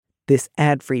This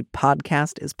ad-free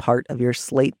podcast is part of your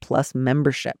Slate Plus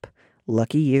membership.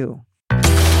 Lucky you.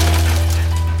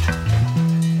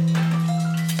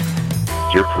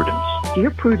 Dear Prudence.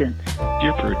 Dear Prudence.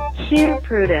 Dear Prudence. Dear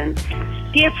Prudence.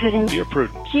 Dear Prudence. Dear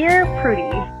Prudence. Dear Prudy.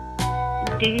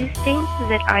 Do you think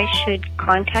that I should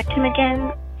contact him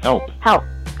again? Help. Help.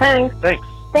 Thanks. Thanks.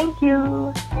 Thank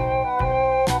you.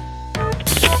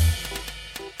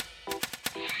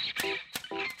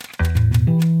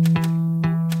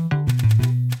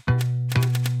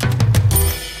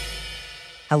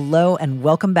 Hello and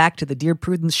welcome back to the Dear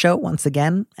Prudence Show once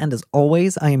again. And as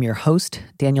always, I am your host,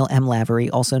 Daniel M. Lavery,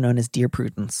 also known as Dear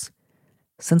Prudence.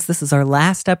 Since this is our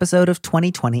last episode of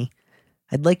 2020,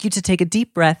 I'd like you to take a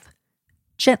deep breath,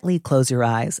 gently close your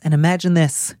eyes, and imagine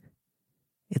this.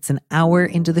 It's an hour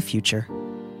into the future,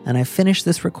 and I've finished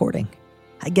this recording.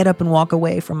 I get up and walk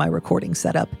away from my recording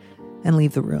setup and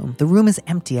leave the room. The room is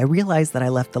empty. I realize that I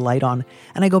left the light on,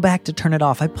 and I go back to turn it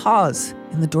off. I pause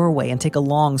in the doorway and take a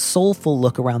long, soulful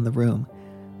look around the room.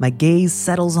 My gaze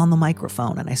settles on the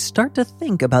microphone, and I start to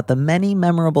think about the many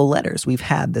memorable letters we've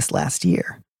had this last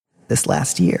year. This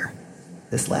last year.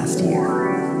 This last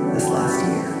year. This last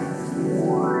year.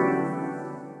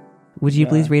 Would you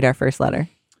please read our first letter?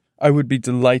 I would be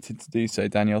delighted to do so,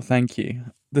 Daniel. Thank you.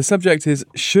 The subject is,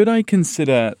 should I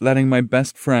consider letting my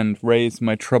best friend raise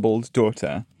my troubled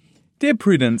daughter? Dear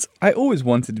Prudence, I always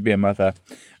wanted to be a mother.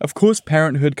 Of course,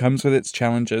 parenthood comes with its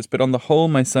challenges, but on the whole,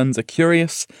 my sons are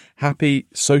curious, happy,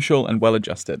 social, and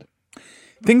well-adjusted.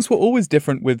 Things were always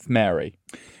different with Mary.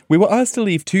 We were asked to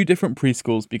leave 2 different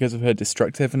preschools because of her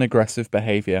destructive and aggressive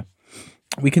behavior.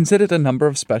 We considered a number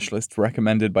of specialists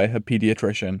recommended by her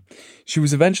pediatrician. She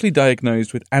was eventually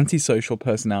diagnosed with antisocial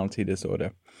personality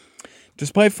disorder.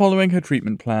 Despite following her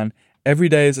treatment plan, every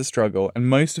day is a struggle, and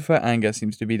most of her anger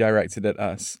seems to be directed at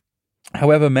us.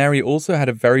 However, Mary also had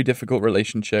a very difficult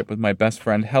relationship with my best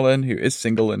friend Helen, who is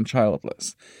single and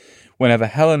childless. Whenever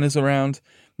Helen is around,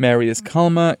 Mary is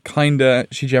calmer, kinder.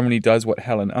 She generally does what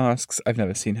Helen asks. I've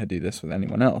never seen her do this with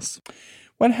anyone else.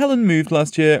 When Helen moved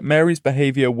last year, Mary's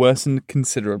behavior worsened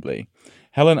considerably.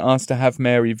 Helen asked to have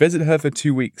Mary visit her for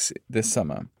 2 weeks this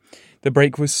summer. The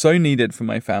break was so needed for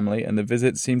my family, and the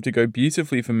visit seemed to go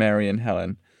beautifully for Mary and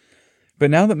Helen. But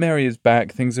now that Mary is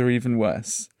back, things are even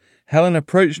worse. Helen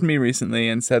approached me recently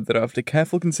and said that after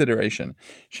careful consideration,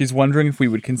 she's wondering if we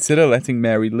would consider letting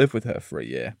Mary live with her for a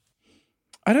year.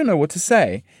 I don't know what to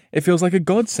say. It feels like a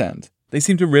godsend. They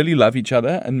seem to really love each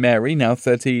other, and Mary, now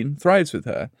 13, thrives with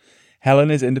her.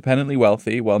 Helen is independently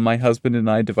wealthy, while my husband and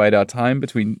I divide our time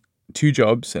between 2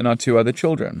 jobs and our 2 other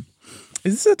children.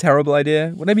 Is this a terrible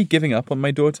idea? Would I be giving up on my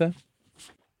daughter?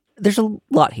 There's a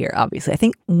lot here, obviously. I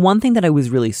think one thing that I was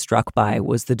really struck by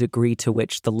was the degree to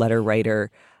which the letter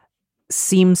writer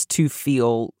seems to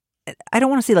feel, I don't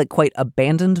want to say like quite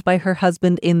abandoned by her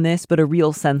husband in this, but a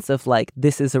real sense of like,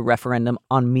 this is a referendum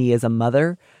on me as a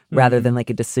mother rather than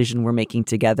like a decision we're making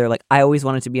together. Like, I always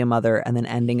wanted to be a mother, and then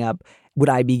ending up, would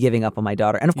I be giving up on my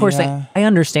daughter? And of course, I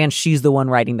understand she's the one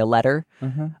writing the letter.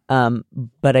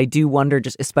 But I do wonder,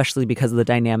 just especially because of the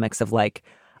dynamics of like,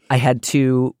 I had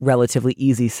 2 relatively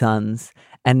easy sons,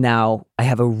 and now I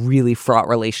have a really fraught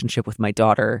relationship with my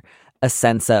daughter, a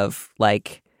sense of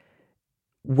like,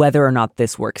 whether or not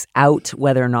this works out,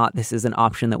 whether or not this is an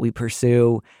option that we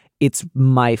pursue, it's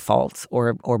my fault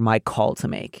or my call to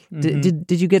make.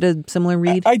 Did you get a similar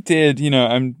read? I did. You know,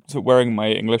 I'm sort of wearing my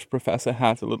English professor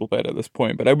hat a little bit at this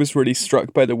point, but I was really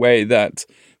struck by the way that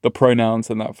the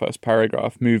pronouns in that first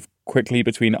paragraph move quickly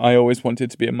between I always wanted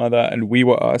to be a mother and we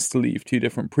were asked to leave 2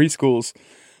 different preschools,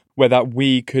 where that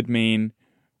we could mean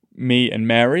me and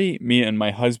Mary, me and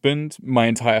my husband, my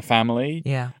entire family.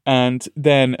 Yeah. And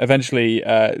then eventually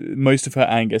most of her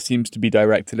anger seems to be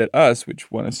directed at us, which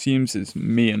one assumes is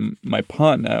me and my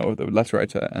partner, or the letter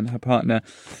writer and her partner.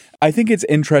 I think it's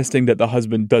interesting that the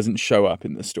husband doesn't show up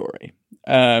in the story.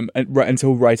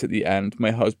 Until right at the end,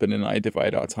 my husband and I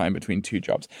divide our time between 2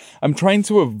 jobs. I'm trying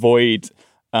to avoid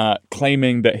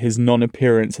claiming that his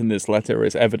non-appearance in this letter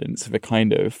is evidence of a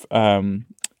kind of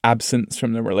absence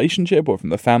from the relationship or from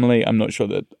the family. I'm not sure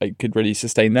that I could really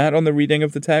sustain that on the reading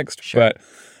of the text. Sure.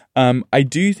 But I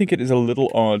do think it is a little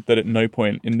odd that at no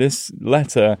point in this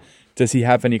letter does he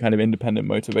have any kind of independent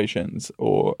motivations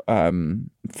or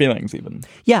feelings even.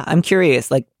 Yeah, I'm curious,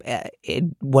 like,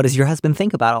 what does your husband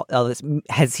think about all this?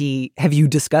 Have you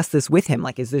discussed this with him?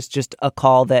 Like, is this just a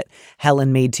call that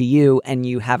Helen made to you and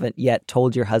you haven't yet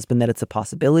told your husband that it's a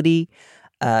possibility?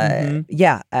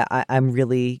 Yeah, I'm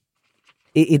really...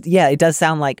 It does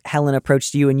sound like Helen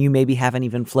approached you and you maybe haven't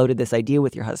even floated this idea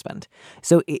with your husband.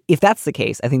 So if that's the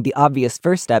case, I think the obvious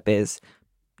first step is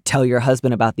tell your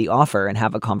husband about the offer and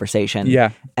have a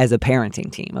conversation as a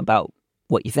parenting team about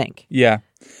what you think. Yeah.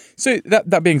 So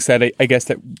that being said, I guess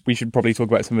that we should probably talk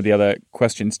about some of the other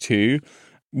questions too.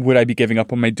 Would I be giving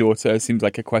up on my daughter? Seems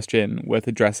like a question worth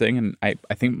addressing. And I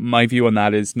think my view on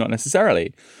that is not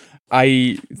necessarily.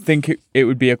 I think it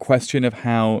would be a question of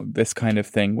how this kind of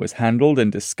thing was handled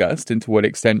and discussed, and to what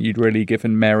extent you'd really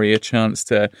given Mary a chance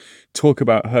to talk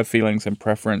about her feelings and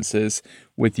preferences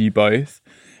with you both.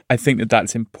 I think that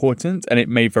that's important, and it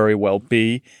may very well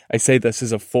be. I say this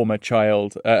as a former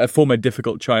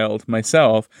difficult child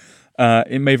myself.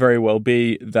 It may very well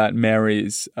be that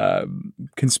Mary's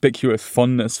conspicuous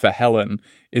fondness for Helen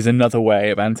is another way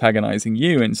of antagonizing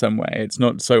you in some way. It's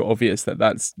not so obvious that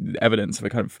that's evidence of a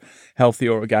kind of healthy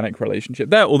or organic relationship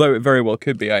there, although it very well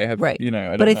could be. I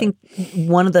think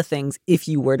one of the things, if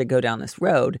you were to go down this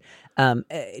road,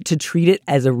 to treat it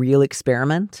as a real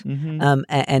experiment,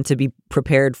 and to be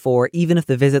prepared for, even if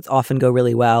the visits often go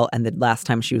really well, and the last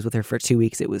time she was with her for 2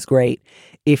 weeks, it was great.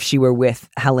 If she were with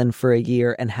Helen for a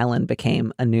year and Helen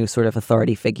became a new sort of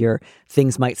authority figure,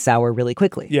 things might sour really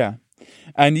quickly. Yeah.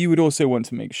 And you would also want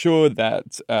to make sure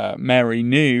that Mary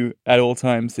knew at all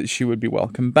times that she would be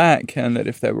welcome back, and that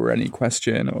if there were any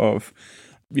question of,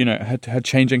 her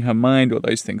changing her mind or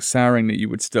those things souring, that you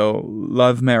would still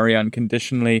love Mary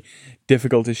unconditionally,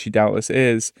 difficult as she doubtless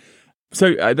is.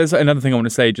 So there's another thing I want to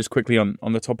say just quickly on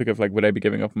the topic of, like, would I be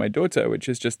giving up my daughter, which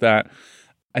is just that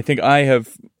I think I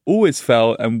have always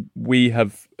felt, and we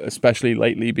have especially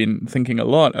lately been thinking a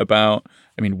lot about,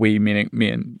 we meaning me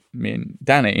and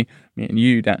Danny, me and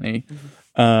you, Danny,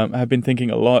 have been thinking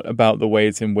a lot about the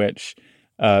ways in which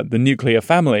the nuclear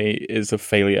family is a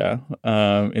failure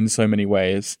in so many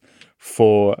ways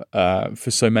for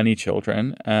so many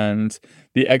children, and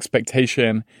the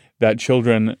expectation that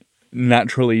children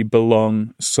naturally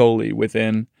belong solely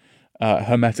within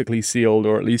hermetically sealed,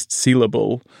 or at least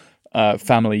sealable,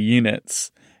 family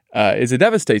units is a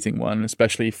devastating one,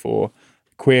 especially for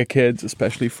queer kids,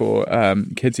 especially for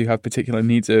kids who have particular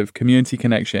needs of community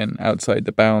connection outside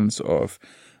the bounds of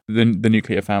the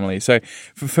nuclear family. So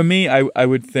for me, I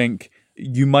would think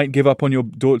you might give up on your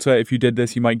daughter if you did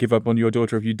this. You might give up on your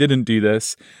daughter if you didn't do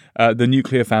this. The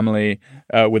nuclear family,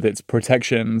 with its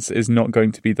protections, is not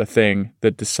going to be the thing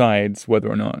that decides whether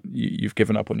or not you've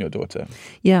given up on your daughter.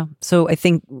 Yeah. So I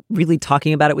think really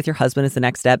talking about it with your husband is the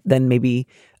next step. Then maybe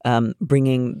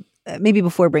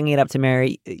before bringing it up to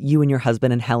Mary, you and your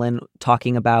husband and Helen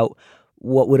talking about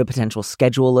what would a potential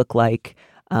schedule look like.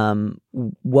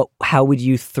 How would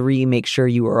you three make sure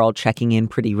you were all checking in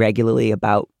pretty regularly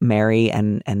about Mary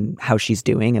and how she's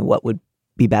doing and what would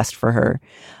be best for her?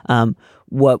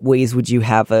 What ways would you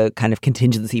have a kind of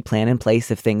contingency plan in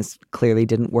place if things clearly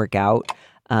didn't work out?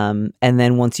 And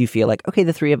then once you feel like, okay,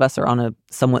 the three of us are on a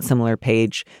somewhat similar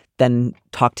page, then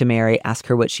talk to Mary, ask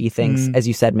her what she thinks. As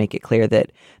you said, make it clear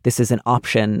that this is an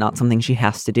option, not something she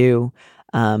has to do.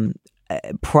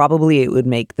 Probably it would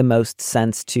make the most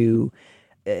sense to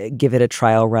give it a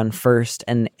trial run first,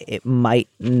 and it might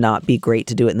not be great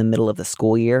to do it in the middle of the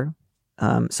school year.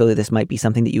 So this might be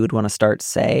something that you would want to start,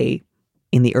 say,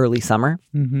 in the early summer,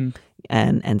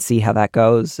 and see how that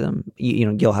goes.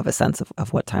 You'll have a sense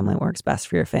of what timeline works best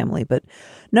for your family. But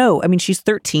no, she's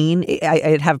 13.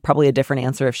 I'd have probably a different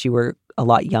answer if she were a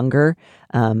lot younger,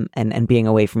 and being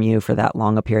away from you for that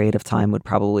long a period of time would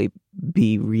probably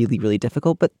be really, really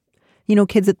difficult. But,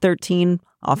 kids at 13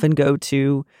 often go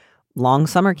to long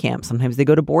summer camps. Sometimes they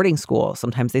go to boarding school.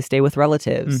 Sometimes they stay with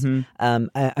relatives.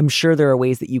 I'm sure there are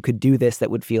ways that you could do this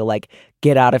that would feel like,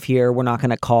 get out of here. We're not going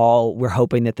to call. We're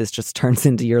hoping that this just turns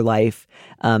into your life,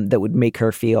 that would make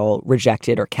her feel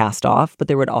rejected or cast off. But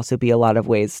there would also be a lot of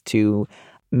ways to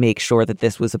make sure that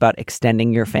this was about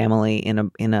extending your family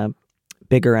in a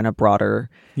bigger and a broader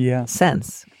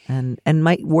sense, and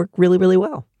might work really, really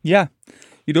well. Yeah.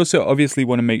 You'd also obviously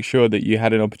want to make sure that you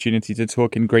had an opportunity to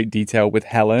talk in great detail with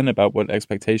Helen about what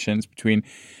expectations between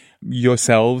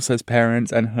yourselves as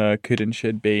parents and her could and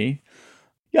should be.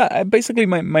 Yeah, basically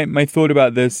my thought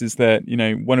about this is that,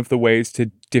 one of the ways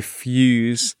to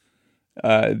diffuse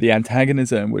the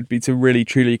antagonism would be to really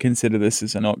truly consider this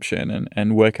as an option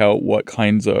and work out what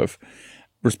kinds of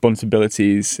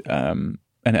responsibilities and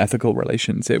ethical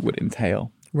relations it would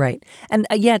entail. Right. And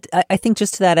yet, I think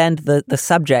just to that end, the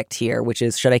subject here, which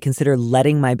is, should I consider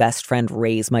letting my best friend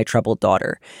raise my troubled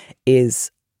daughter,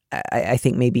 is, I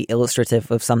think, maybe illustrative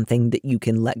of something that you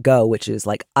can let go, which is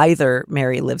like, either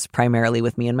Mary lives primarily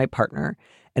with me and my partner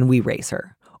and we raise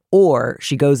her, or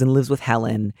she goes and lives with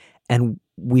Helen and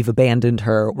we've abandoned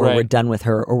her, or we're done with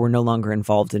her, or we're no longer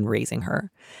involved in raising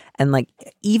her. And like,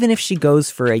 even if she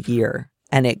goes for a year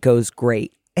and it goes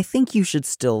great, I think you should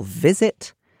still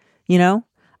visit. you know?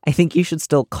 I think you should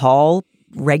still call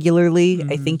regularly.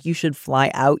 I think you should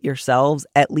fly out yourselves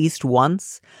at least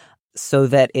once so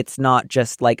that it's not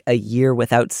just like a year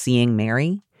without seeing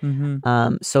Mary.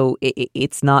 So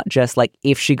it's not just like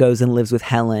if she goes and lives with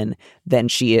Helen, then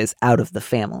she is out of the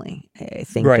family. I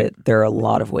think that there are a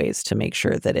lot of ways to make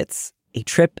sure that it's a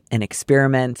trip, an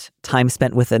experiment, time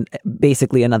spent with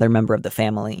basically another member of the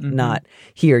family, not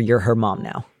here, you're her mom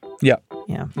now. Yeah.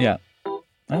 Yeah. Yeah.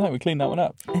 I think we cleaned that one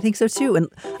up. I think so too. And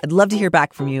I'd love to hear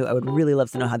back from you. I would really love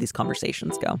to know how these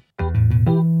conversations go.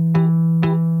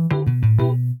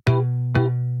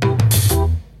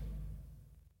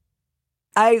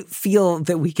 I feel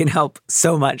that we can help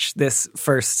so much this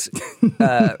first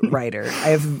writer. I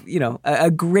have,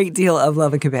 a great deal of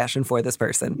love and compassion for this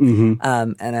person.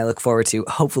 And I look forward to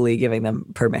hopefully giving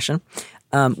them permission.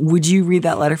 Would you read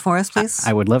that letter for us, please?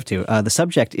 I would love to. The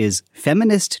subject is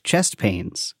Feminist Chest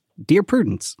Pains. Dear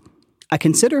Prudence, I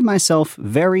consider myself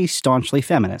very staunchly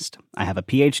feminist. I have a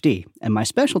PhD, and my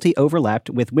specialty overlapped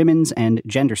with women's and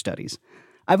gender studies.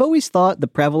 I've always thought the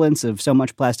prevalence of so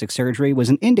much plastic surgery was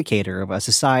an indicator of a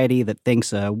society that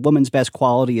thinks a woman's best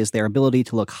quality is their ability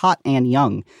to look hot and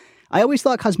young. I always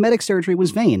thought cosmetic surgery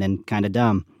was vain and kind of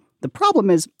dumb. The problem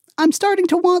is, I'm starting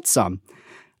to want some.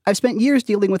 I've spent years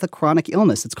dealing with a chronic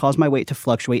illness that's caused my weight to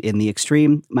fluctuate in the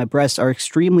extreme. My breasts are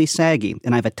extremely saggy,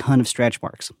 and I have a ton of stretch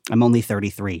marks. I'm only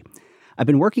 33. I've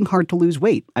been working hard to lose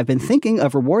weight. I've been thinking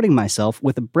of rewarding myself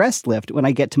with a breast lift when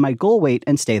I get to my goal weight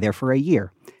and stay there for a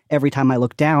year. Every time I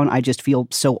look down, I just feel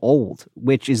so old,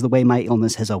 which is the way my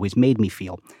illness has always made me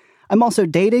feel. I'm also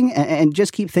dating and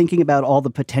just keep thinking about all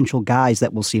the potential guys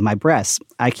that will see my breasts.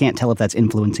 I can't tell if that's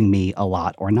influencing me a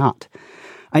lot or not.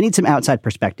 I need some outside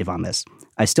perspective on this.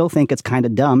 I still think it's kind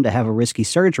of dumb to have a risky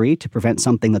surgery to prevent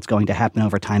something that's going to happen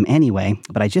over time anyway,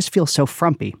 but I just feel so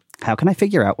frumpy. How can I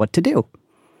figure out what to do?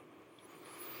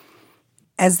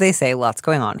 As they say, lots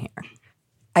going on here.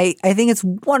 I think it's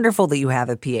wonderful that you have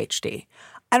a PhD.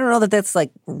 I don't know that that's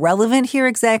like relevant here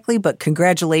exactly, but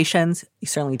congratulations. You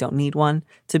certainly don't need one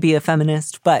to be a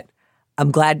feminist, but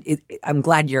I'm glad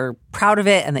you're proud of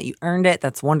it and that you earned it.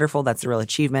 That's wonderful. That's a real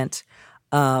achievement.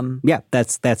 Yeah,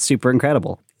 that's super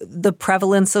incredible. The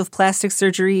prevalence of plastic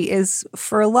surgery is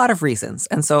for a lot of reasons.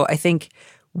 And so I think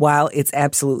while it's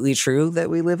absolutely true that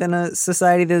we live in a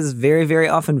society that is very, very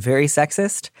often very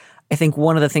sexist, I think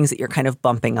one of the things that you're kind of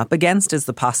bumping up against is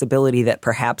the possibility that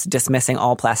perhaps dismissing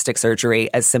all plastic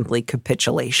surgery as simply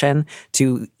capitulation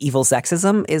to evil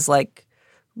sexism is like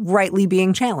rightly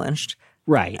being challenged.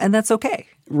 Right. And that's okay.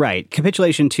 Right.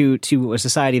 Capitulation to a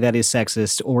society that is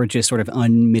sexist or just sort of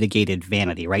unmitigated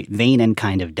vanity, right? Vain and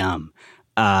kind of dumb.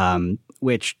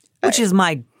 Which is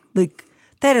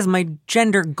that is my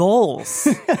gender goals.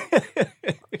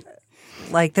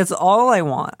 Like, that's all I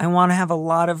want. I want to have a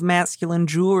lot of masculine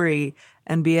jewelry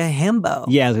and be a himbo.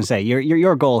 Yeah, I was going to say,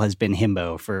 your goal has been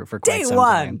himbo for quite some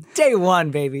time. Day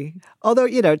one, baby. Although,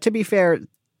 to be fair,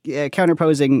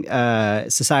 counterposing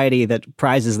society that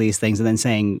prizes these things and then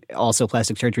saying also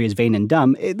plastic surgery is vain and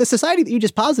dumb, the society that you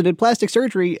just posited, plastic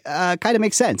surgery, kind of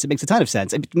makes sense. It makes a ton of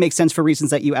sense. It makes sense for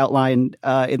reasons that you outlined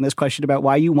in this question about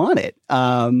why you want it,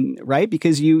 right?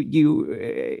 Because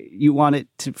you want it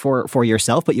for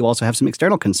yourself, but you also have some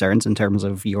external concerns in terms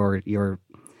of your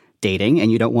dating,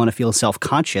 and you don't want to feel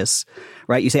self-conscious,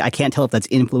 right? You say, I can't tell if that's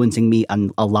influencing me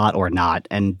a lot or not.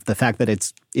 And the fact that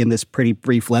it's in this pretty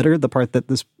brief letter, the part that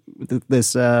this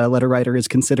letter writer is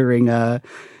considering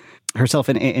herself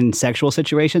in sexual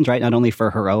situations, right? Not only for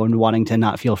her own wanting to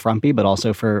not feel frumpy, but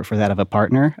also for that of a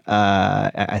partner.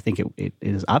 I think it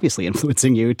is obviously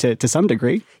influencing you to some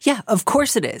degree. Yeah, of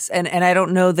course it is. And I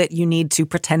don't know that you need to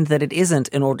pretend that it isn't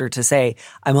in order to say,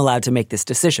 I'm allowed to make this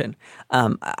decision.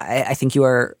 I think you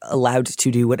are allowed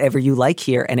to do whatever you like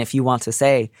here. And if you want to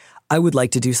say, I would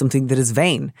like to do something that is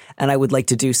vain, and I would like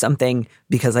to do something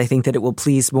because I think that it will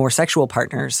please more sexual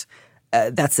partners,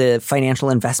 that's a financial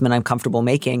investment I'm comfortable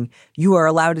making. You are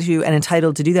allowed to and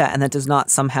entitled to do that, and that does not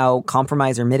somehow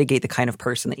compromise or mitigate the kind of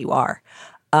person that you are.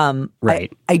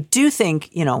 Right. I do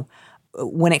think,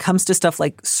 when it comes to stuff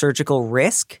like surgical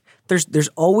risk, there's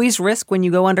always risk when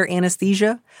you go under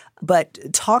anesthesia, but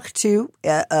talk to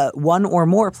one or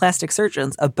more plastic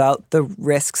surgeons about the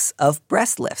risks of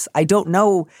breast lifts. I don't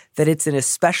know that it's an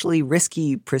especially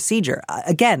risky procedure.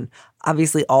 Again,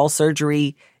 obviously all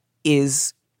surgery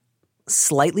is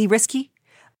slightly risky,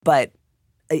 but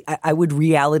I would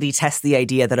reality test the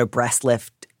idea that a breast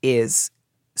lift is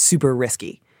super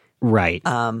risky. Right.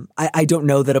 I don't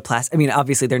know that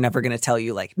obviously they're never going to tell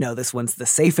you like, no, this one's the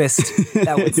safest.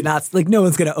 That one's not, like, no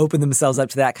one's going to open themselves up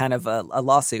to that kind of a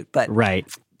lawsuit. But right.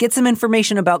 get some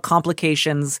information about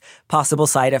complications, possible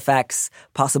side effects,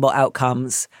 possible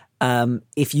outcomes.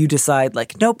 If you decide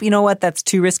like, nope, you know what, that's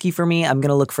too risky for me, I'm going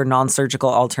to look for non-surgical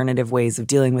alternative ways of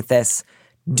dealing with this,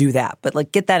 do that. But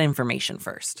like, get that information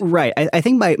first. Right. I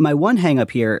think my one hang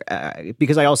up here,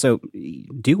 because I also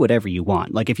do whatever you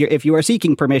want. Like if you are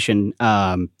seeking permission,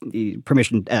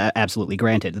 absolutely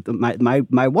granted.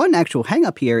 My one actual hang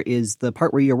up here is the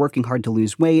part where you're working hard to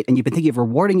lose weight and you've been thinking of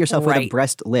rewarding yourself with a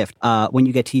breast lift when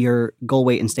you get to your goal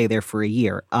weight and stay there for a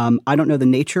year. I don't know the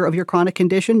nature of your chronic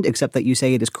condition, except that you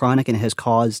say it is chronic and has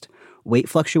caused weight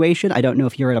fluctuation. I don't know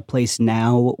if you're at a place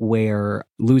now where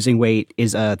losing weight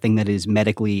is a thing that is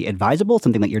medically advisable,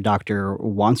 something that your doctor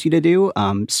wants you to do.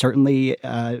 Certainly,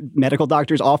 medical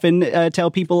doctors often tell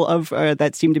people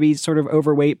that seem to be sort of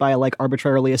overweight by a like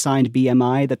arbitrarily assigned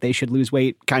BMI that they should lose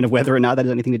weight, kind of whether or not that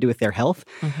has anything to do with their health.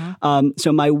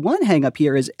 So my one hang up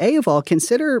here is, A of all,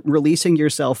 consider releasing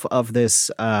yourself of this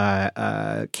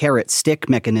carrot stick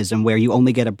mechanism where you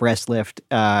only get a breast lift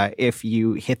if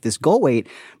you hit this goal weight.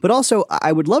 But also,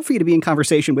 I would love for you to be in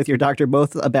conversation with your doctor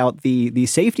both about the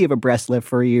safety of a breast lift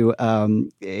for you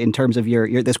in terms of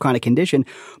your this chronic condition,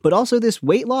 but also this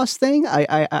weight loss thing.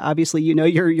 I obviously, you know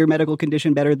your medical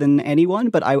condition better than anyone,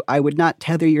 but I would not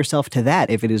tether yourself to that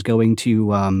if it is going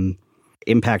to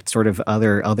impact sort of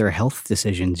other health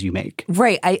decisions you make.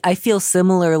 Right. I feel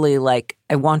similarly like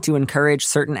I want to encourage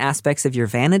certain aspects of your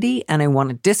vanity and I want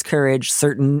to discourage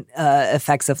certain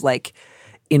effects of like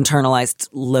internalized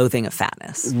loathing of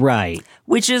fatness. Right.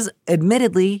 Which is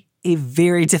admittedly a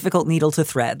very difficult needle to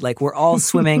thread. Like we're all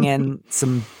swimming in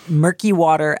some murky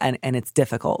water and it's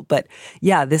difficult. But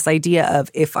yeah, this idea of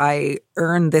if I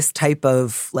earn this type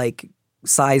of like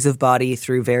size of body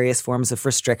through various forms of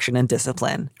restriction and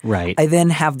discipline, right, I then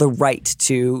have the right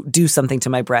to do something to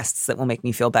my breasts that will make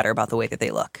me feel better about the way that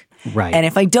they look. Right. And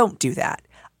if I don't do that,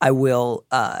 I will,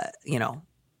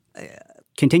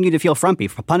 continue to feel frumpy.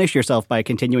 Punish yourself by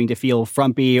continuing to feel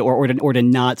frumpy or to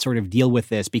not sort of deal with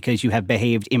this because you have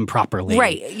behaved improperly.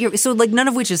 Right. So like none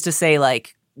of which is to say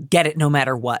like get it no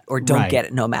matter what or don't get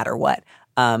it no matter what.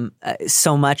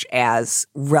 So much as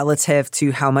relative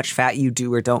to how much fat you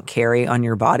do or don't carry on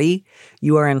your body,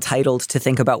 you are entitled to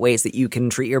think about ways that you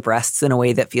can treat your breasts in a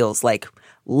way that feels like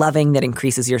loving, that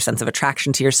increases your sense of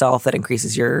attraction to yourself, that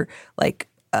increases your like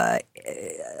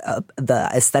the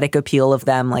aesthetic appeal of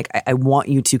them. Like I want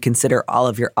you to consider all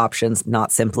of your options, not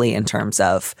simply in terms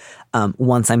of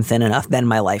once I'm thin enough, then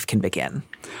my life can begin.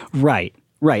 Right.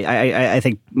 I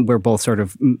think we're both sort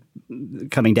of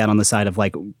coming down on the side of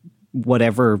like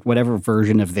whatever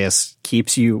version of this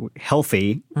keeps you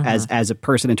healthy as a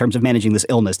person in terms of managing this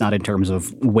illness, not in terms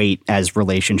of weight as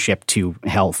relationship to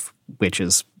health, which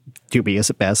is dubious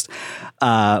at best,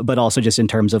 but also just in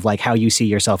terms of like how you see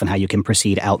yourself and how you can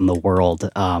proceed out in the world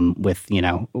with, you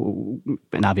know,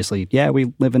 and obviously, yeah,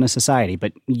 we live in a society,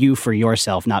 but you for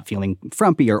yourself not feeling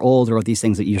frumpy or old or these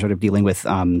things that you're sort of dealing with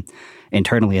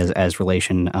internally as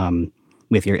relation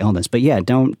with your illness. But yeah,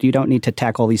 you don't need to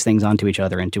tack all these things onto each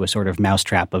other into a sort of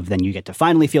mousetrap of then you get to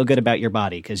finally feel good about your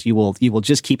body because you will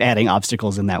just keep adding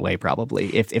obstacles in that way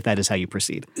probably if that is how you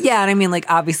proceed. Yeah, and I mean like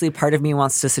obviously part of me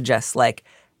wants to suggest like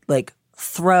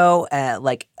throw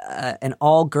an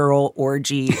all-girl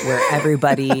orgy where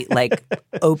everybody like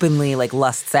openly like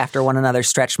lusts after one another,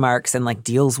 stretch marks, and like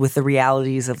deals with the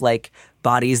realities of like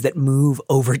bodies that move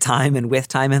over time and with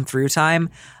time and through time,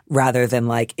 rather than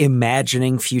like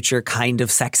imagining future kind of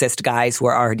sexist guys who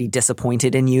are already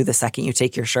disappointed in you the second you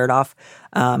take your shirt off.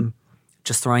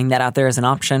 Just throwing that out there as an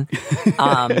option.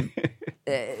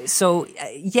 So,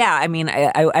 yeah, I mean,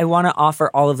 I want to offer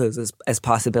all of those as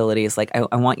possibilities. Like,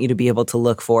 I want you to be able to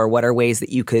look for what are ways that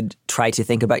you could try to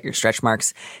think about your stretch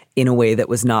marks in a way that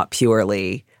was not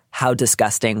purely how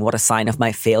disgusting, what a sign of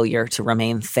my failure to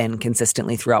remain thin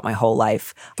consistently throughout my whole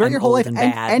life. Throughout your whole life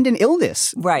and an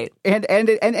illness. Right. And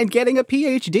getting a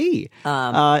PhD.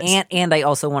 And I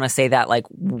also want to say that like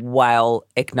while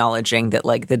acknowledging that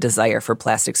like the desire for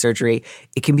plastic surgery,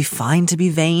 it can be fine to be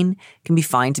vain. It can be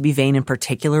fine to be vain in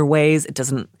particular ways. It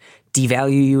doesn't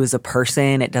devalue you as a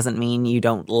person. It doesn't mean you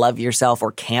don't love yourself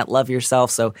or can't love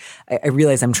yourself. So I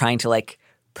realize I'm trying to like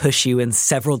push you in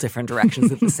several different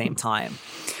directions at the same time.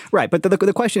 Right. But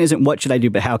the question isn't what should I do,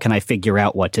 but how can I figure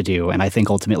out what to do? And I think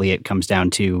ultimately it comes down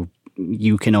to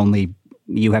you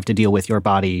have to deal with your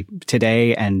body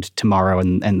today and tomorrow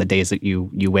and the days that you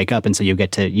wake up. And so you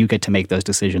get to make those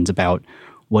decisions about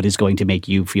what is going to make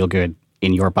you feel good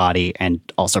in your body and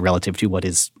also relative to what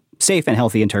is safe and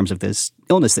healthy in terms of this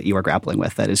illness that you are grappling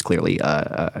with that is clearly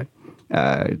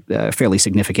a fairly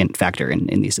significant factor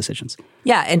in these decisions.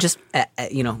 Yeah, and just,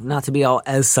 not to be all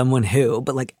as someone who,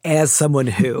 but like as someone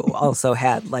who also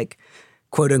had like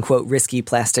quote unquote risky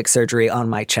plastic surgery on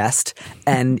my chest,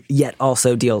 and yet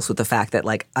also deals with the fact that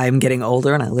like I'm getting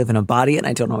older and I live in a body and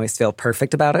I don't always feel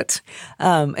perfect about it.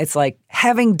 It's like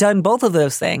having done both of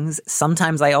those things,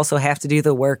 sometimes I also have to do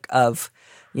the work of,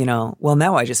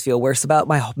 now I just feel worse about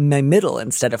my middle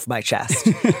instead of my chest.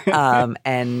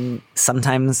 And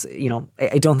sometimes,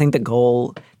 I don't think the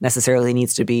goal necessarily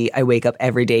needs to be I wake up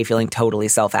every day feeling totally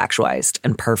self-actualized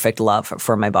and perfect love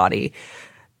for my body.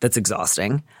 That's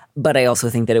exhausting. But I also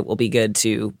think that it will be good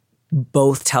to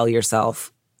both tell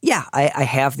yourself, yeah, I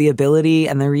have the ability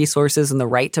and the resources and the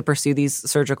right to pursue these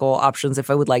surgical options if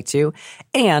I would like to.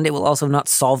 And it will also not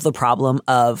solve the problem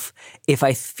of if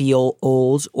I feel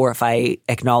old or if I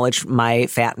acknowledge my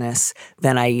fatness,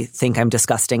 then I think I'm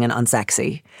disgusting and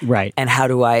unsexy. Right. And how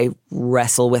do I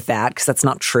wrestle with that? Because that's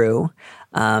not true.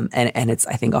 And it's,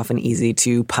 I think, often easy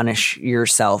to punish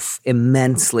yourself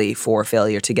immensely for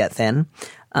failure to get thin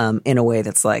in a way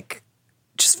that's like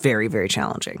just very, very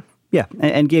challenging. Yeah,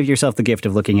 and give yourself the gift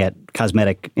of looking at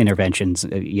cosmetic interventions,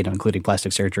 including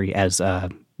plastic surgery, as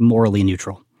morally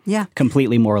neutral. Yeah.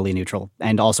 Completely morally neutral.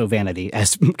 And also vanity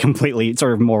as completely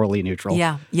sort of morally neutral.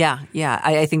 Yeah.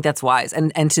 I think that's wise.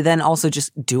 And to then also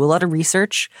just do a lot of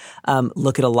research,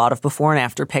 look at a lot of before and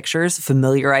after pictures,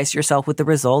 familiarize yourself with the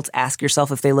results, ask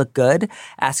yourself if they look good,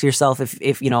 ask yourself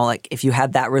if you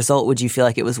had that result, would you feel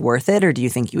like it was worth it? Or do you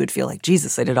think you would feel like,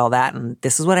 Jesus, I did all that and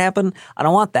this is what happened? I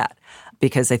don't want that.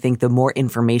 Because I think the more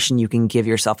information you can give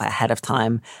yourself ahead of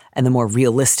time and the more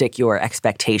realistic your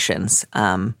expectations,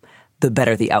 the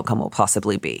better the outcome will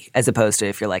possibly be. As opposed to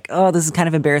if you're like, oh, this is kind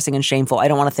of embarrassing and shameful. I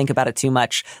don't want to think about it too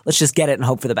much. Let's just get it and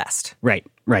hope for the best. Right.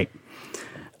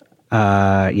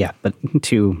 But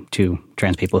two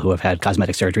trans people who have had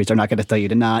cosmetic surgeries are not going to tell you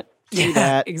to not do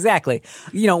that. Exactly.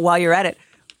 While you're at it,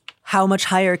 how much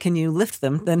higher can you lift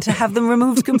them than to have them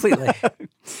removed completely?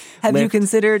 Have you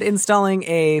considered installing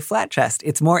a flat chest?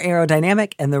 It's more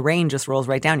aerodynamic and the rain just rolls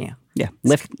right down you. Yeah,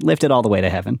 lift it all the way to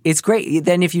heaven. It's great.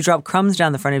 Then if you drop crumbs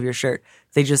down the front of your shirt,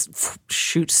 they just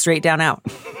shoot straight down out.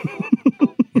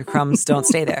 Your crumbs don't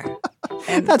stay there.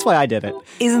 And that's why I did it.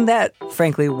 Isn't that,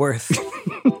 frankly, worth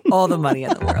all the money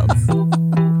in the world?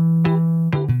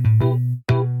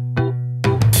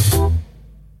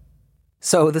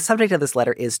 So the subject of this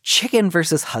letter is chicken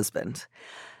versus husband.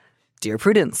 Dear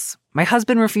Prudence, my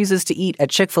husband refuses to eat at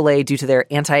Chick-fil-A due to their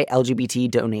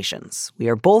anti-LGBT donations. We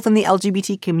are both in the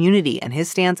LGBT community, and his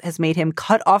stance has made him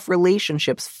cut off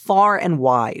relationships far and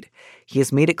wide. He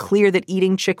has made it clear that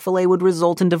eating Chick-fil-A would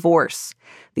result in divorce.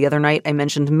 The other night, I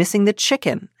mentioned missing the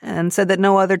chicken and said that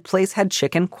no other place had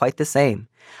chicken quite the same.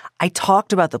 I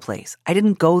talked about the place. I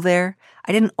didn't go there.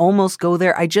 I didn't almost go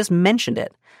there. I just mentioned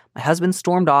it. My husband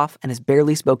stormed off and has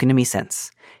barely spoken to me since.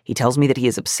 He tells me that he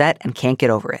is upset and can't get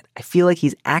over it. I feel like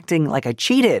he's acting like I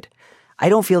cheated. I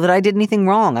don't feel that I did anything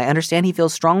wrong. I understand he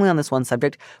feels strongly on this one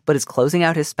subject, but is closing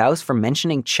out his spouse for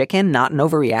mentioning chicken not an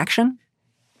overreaction?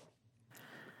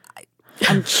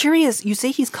 I'm curious. You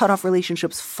say he's cut off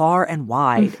relationships far and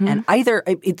wide, and either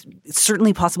it's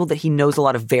certainly possible that he knows a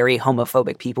lot of very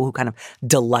homophobic people who kind of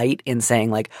delight in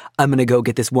saying like, I'm going to go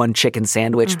get this one chicken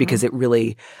sandwich because it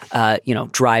really,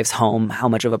 drives home how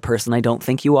much of a person I don't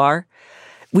think you are,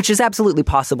 which is absolutely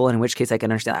possible, and in which case I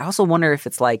can understand. I also wonder if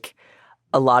it's like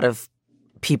a lot of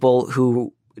people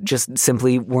who just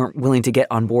simply weren't willing to get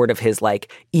on board of his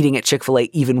like eating at Chick-fil-A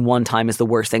even one time is the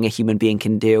worst thing a human being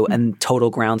can do and total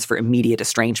grounds for immediate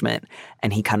estrangement.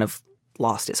 And he kind of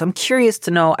lost it. So I'm curious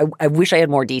to know, I wish I had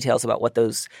more details about what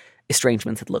those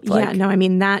estrangements had looked like. Yeah, no, I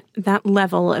mean, that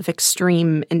level of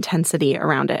extreme intensity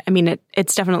around it. I mean,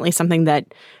 it's definitely something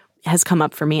that has come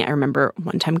up for me. I remember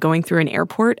one time going through an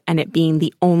airport and it being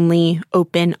the only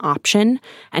open option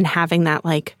and having that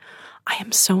like, I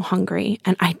am so hungry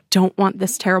and I don't want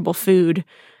this terrible food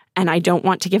and I don't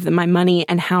want to give them my money.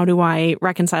 And how do I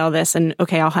reconcile this? And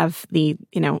okay, I'll have the,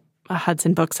 a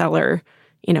Hudson Bookseller,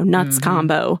 nuts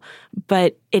combo,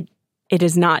 but it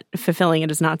is not fulfilling.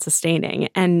 It is not sustaining.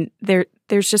 And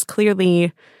there's just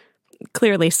clearly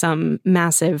some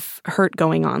massive hurt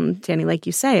going on, Danny, like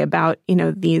you say, about,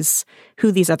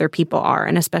 who these other people are.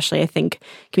 And especially I think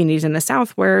communities in the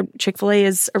South where Chick-fil-A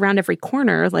is around every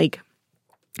corner, like,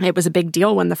 it was a big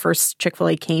deal when the first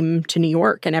Chick-fil-A came to New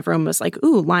York and everyone was like,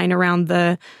 ooh, line around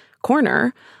the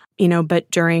corner,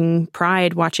 but during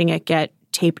Pride, watching it get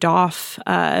taped off,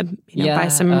 by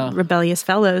some rebellious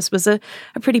fellows was a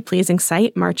pretty pleasing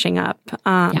sight marching up.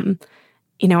 I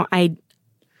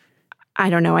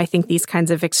don't know. I think these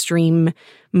kinds of extreme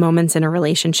moments in a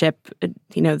relationship,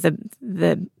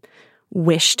 the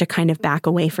wish to kind of back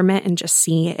away from it and just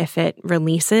see if it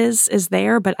releases is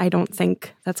there. But I don't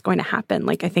think that's going to happen.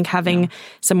 Like, I think having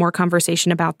some more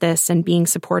conversation about this and being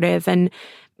supportive and,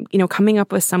 coming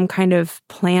up with some kind of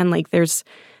plan, like there's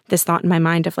this thought in my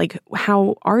mind of like,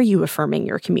 how are you affirming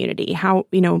your community? How,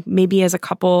 maybe as a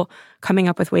couple coming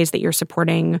up with ways that you're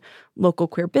supporting local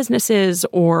queer businesses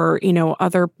or,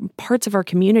 other parts of our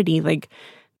community, like,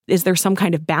 is there some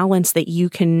kind of balance that you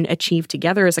can achieve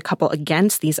together as a couple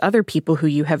against these other people who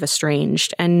you have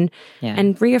estranged and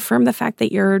reaffirm the fact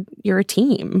that you're a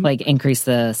team? Like increase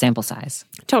the sample size.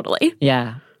 Totally.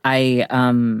 Yeah.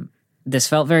 This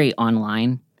felt very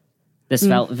online. This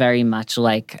felt very much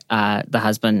like the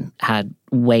husband had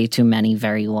way too many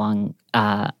very long,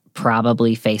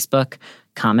 probably Facebook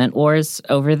comment wars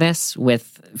over this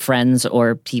with friends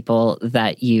or people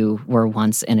that you were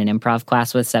once in an improv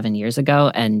class with 7 years ago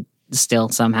and still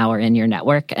somehow are in your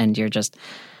network, and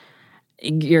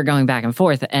you're going back and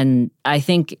forth. And I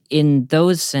think in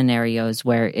those scenarios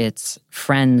where it's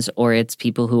friends or it's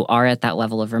people who are at that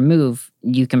level of remove,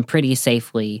 you can pretty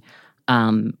safely,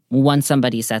 once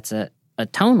somebody sets a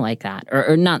tone like that,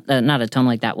 or not a tone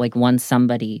like that, like once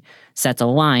somebody sets a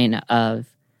line of,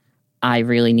 I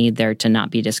really need there to not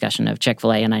be discussion of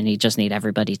Chick-fil-A, and I just need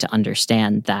everybody to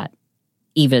understand that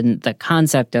even the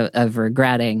concept of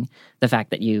regretting the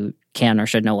fact that you can or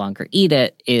should no longer eat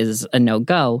it is a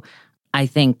no-go. I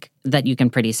think that you can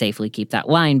pretty safely keep that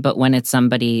line. But when it's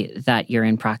somebody that you're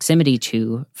in proximity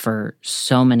to for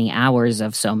so many hours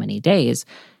of so many days,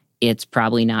 it's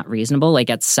probably not reasonable.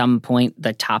 Like at some point,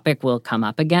 the topic will come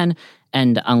up again.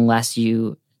 And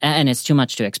and it's too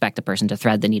much to expect the person to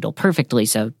thread the needle perfectly.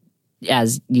 So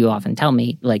as you often tell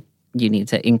me, like, you need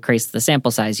to increase the sample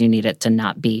size. You need it to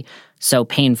not be so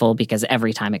painful because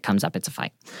every time it comes up, it's a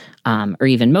fight. Or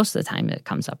even most of the time it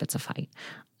comes up, it's a fight.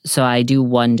 So I do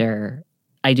wonder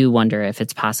if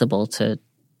it's possible to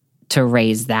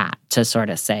raise that, to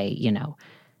sort of say,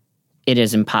 it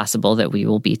is impossible that we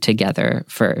will be together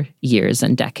for years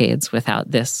and decades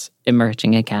without this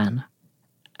emerging again.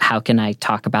 How can I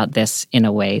talk about this in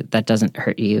a way that doesn't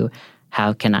hurt you?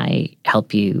 How can I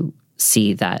help you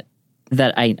see that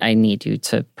I need you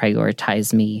to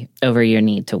prioritize me over your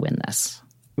need to win this?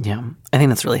 Yeah, I think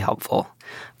that's really helpful.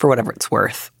 For whatever it's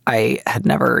worth, I had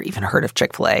never even heard of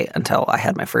Chick-fil-A until I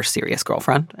had my first serious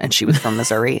girlfriend, and she was from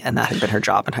Missouri, and that had been her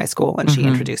job in high school, and she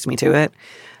introduced me to it.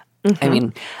 I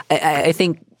mean, I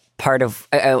think part of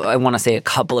 – I want to say a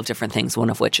couple of different things, one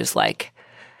of which is like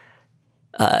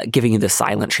giving you the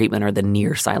silent treatment or the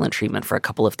near silent treatment for a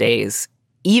couple of days,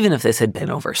 even if this had been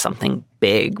over something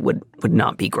big, would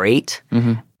not be great.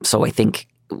 So I think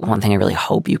one thing I really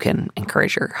hope you can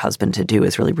encourage your husband to do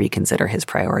is really reconsider his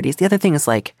priorities. The other thing is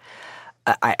like,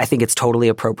 I think it's totally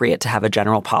appropriate to have a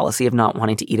general policy of not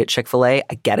wanting to eat at Chick-fil-A.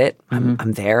 I get it.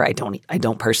 I'm there. I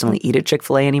don't personally eat at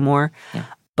Chick-fil-A anymore. Yeah.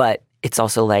 But it's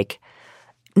also like,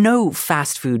 no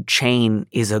fast food chain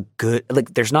is a good,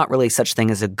 like, there's not really such thing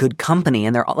as a good company.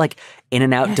 And they're all like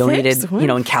In-N-Out donated,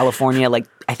 in California, like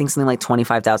I think something like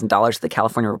 $25,000 to the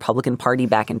California Republican Party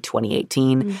back in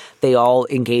 2018. They all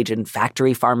engage in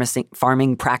factory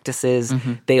farming practices.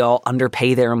 They all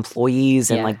underpay their employees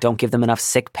and like don't give them enough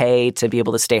sick pay to be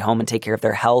able to stay home and take care of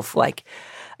their health. Like,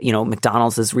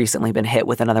 McDonald's has recently been hit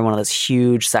with another one of those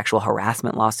huge sexual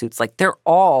harassment lawsuits. Like they're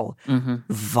all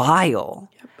vile.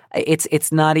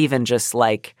 It's not even just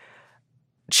like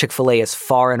Chick-fil-A is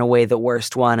far and away the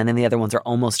worst one, and then the other ones are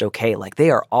almost okay. Like they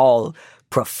are all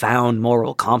profound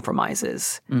moral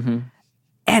compromises.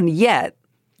 And yet,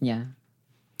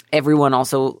 everyone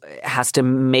also has to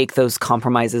make those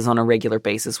compromises on a regular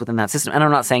basis within that system. And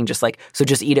I'm not saying just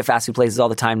eat at fast food places all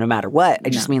the time no matter what. I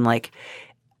just mean like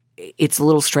it's a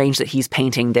little strange that he's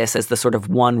painting this as the sort of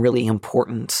one really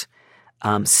important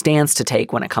stance to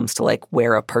take when it comes to like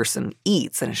where a person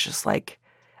eats. And it's just like,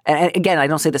 and again, I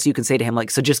don't say this, you can say to him like,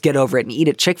 so just get over it and eat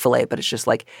at Chick-fil-A, but it's just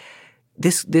like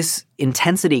this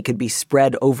intensity could be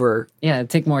spread over. Yeah,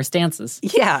 take more stances.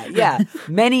 Yeah.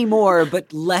 Many more,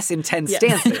 but less intense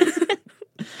stances.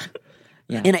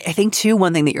 And I think too,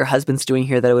 one thing that your husband's doing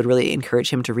here that I would really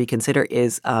encourage him to reconsider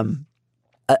is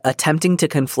attempting to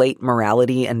conflate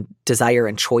morality and desire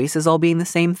and choice as all being the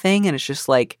same thing. And it's just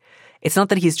like, it's not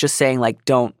that he's just saying like,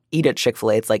 don't eat at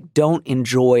Chick-fil-A. It's like, don't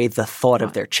enjoy the thought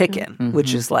of their chicken,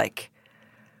 which is like,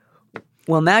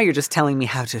 well, now you're just telling me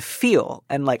how to feel.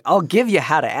 And like, I'll give you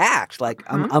how to act. Like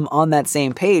I'm on that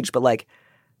same page, but like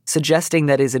suggesting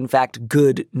that is in fact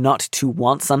good not to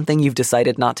want something you've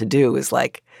decided not to do is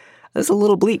like, That's a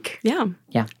little bleak. Yeah.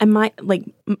 Yeah. And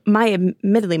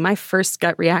admittedly, my first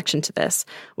gut reaction to this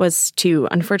was to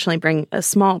unfortunately bring a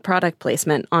small product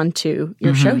placement onto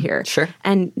your show here. Sure.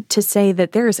 And to say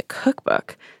that there is a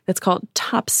cookbook that's called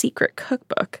Top Secret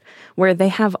Cookbook, where they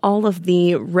have all of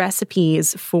the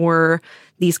recipes for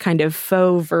these kind of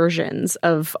faux versions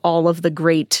of all of the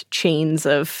great chains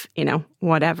of,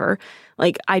 whatever.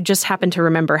 Like, I just happen to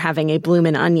remember having a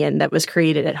Bloomin' Onion that was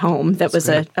created at home. That was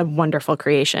a wonderful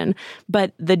creation.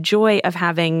 But the joy of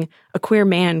having a queer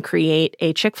man create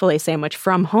a Chick-fil-A sandwich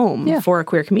from home for a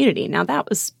queer community. Now, that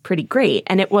was pretty great.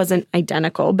 And it wasn't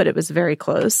identical, but it was very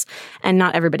close. And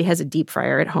not everybody has a deep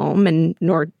fryer at home, and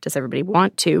nor does everybody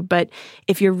want to. But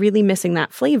if you're really missing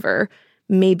that flavor,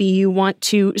 maybe you want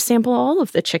to sample all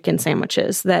of the chicken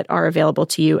sandwiches that are available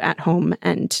to you at home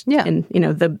and in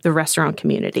the restaurant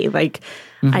community.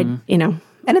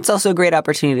 And it's also a great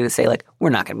opportunity to say, like,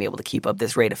 we're not going to be able to keep up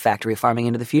this rate of factory farming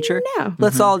into the future. No.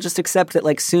 Let's all just accept that,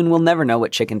 like, soon we'll never know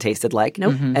what chicken tasted like.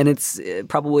 Nope. And it's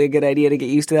probably a good idea to get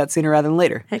used to that sooner rather than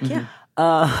later. Heck yeah.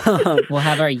 We'll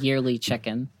have our yearly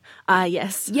chicken.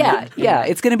 Yes. Yeah.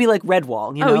 It's going to be like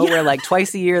Redwall, where like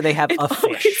twice a year they have a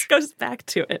fish. It goes back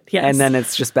to it. Yes. And then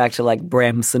it's just back to like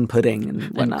Bramson pudding and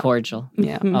whatnot. And cordial.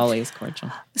 Yeah. Always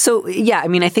cordial. So, yeah, I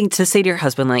mean, I think to say to your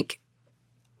husband, like,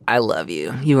 I love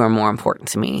you. You are more important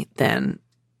to me than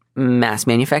mass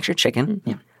manufactured chicken.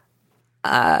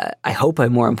 Yeah. I hope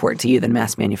I'm more important to you than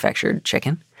mass manufactured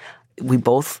chicken. We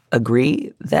both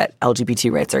agree that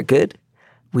LGBT rights are good.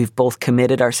 We've both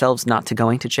committed ourselves not to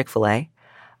going to Chick-fil-A.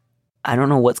 I don't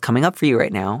know what's coming up for you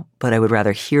right now, but I would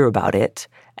rather hear about it.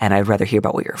 And I'd rather hear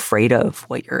about what you're afraid of,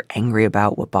 what you're angry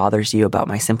about, what bothers you about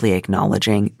my simply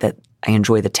acknowledging that I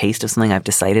enjoy the taste of something I've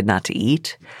decided not to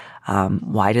eat.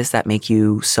 Why does that make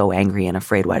you so angry and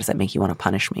afraid? Why does that make you want to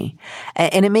punish me?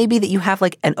 And it may be that you have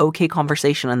like an okay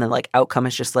conversation and the like outcome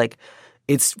is just like,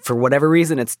 it's for whatever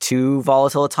reason, it's too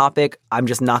volatile a topic. I'm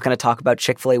just not going to talk about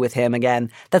Chick-fil-A with him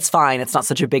again. That's fine. It's not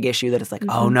such a big issue that it's like,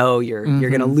 oh no, you're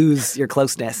going to lose your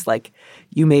closeness. Like,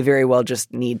 you may very well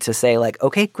just need to say like,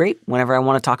 okay, great. Whenever I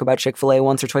want to talk about Chick-fil-A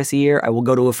once or twice a year, I will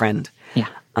go to a friend. Yeah.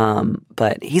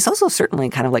 But he's also certainly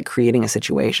kind of like creating a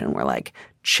situation where like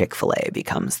Chick-fil-A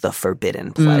becomes the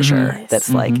forbidden pleasure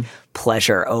that's like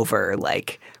pleasure over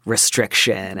like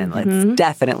restriction. And like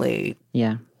definitely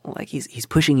like he's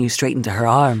pushing you straight into her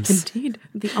arms. Indeed.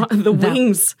 The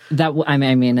wings.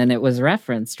 And it was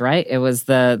referenced, right? It was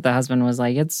the husband was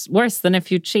like, it's worse than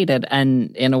if you cheated.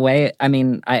 And in a way, I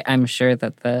mean, I'm sure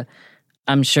that the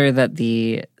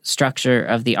structure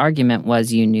of the argument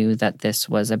was you knew that this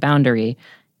was a boundary,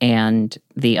 and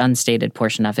the unstated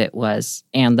portion of it was,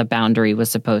 and the boundary was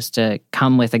supposed to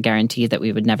come with a guarantee that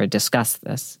we would never discuss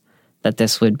this, that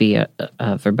this would be a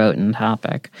verboten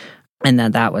topic. And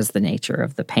that was the nature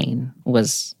of the pain,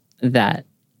 was that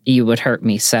you would hurt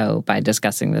me so by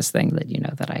discussing this thing that you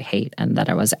know that I hate, and that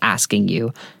I was asking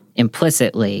you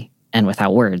implicitly and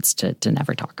without words to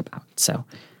never talk about. So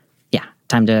yeah,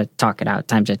 time to talk it out,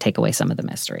 time to take away some of the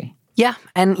mystery. Yeah,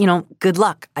 and good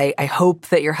luck. I hope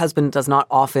that your husband does not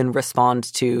often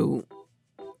respond to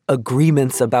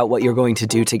agreements about what you're going to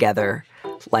do together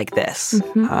like this,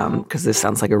 because this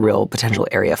sounds like a real potential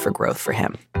area for growth for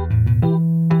him.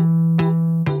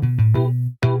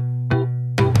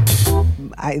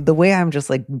 The way I'm just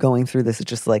like going through this is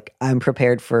just like, I'm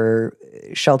prepared for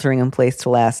sheltering in place to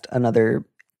last another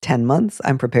 10 months.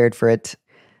 I'm prepared for it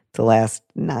to last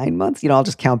 9 months. I'll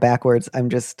just count backwards. I'm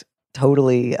just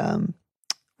totally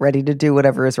ready to do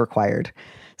whatever is required,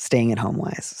 staying at home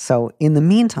wise. So in the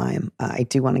meantime, I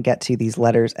do want to get to these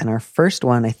letters. And our first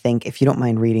one, I think, if you don't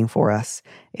mind reading for us,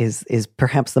 is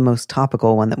perhaps the most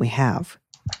topical one that we have.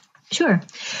 Sure.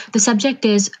 The subject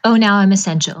is, "Oh, now I'm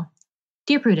essential."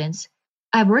 Dear Prudence,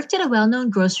 I've worked at a well-known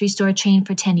grocery store chain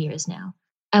for 10 years now.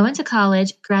 I went to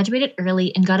college, graduated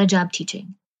early, and got a job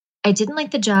teaching. I didn't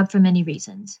like the job for many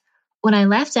reasons. When I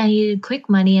left, I needed quick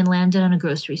money and landed on a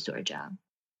grocery store job.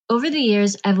 Over the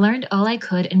years, I've learned all I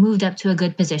could and moved up to a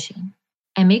good position.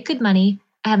 I make good money,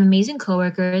 I have amazing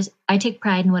coworkers, I take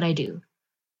pride in what I do.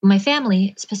 My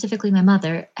family, specifically my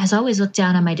mother, has always looked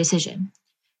down on my decision.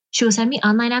 She will send me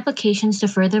online applications to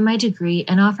further my degree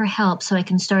and offer help so I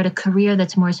can start a career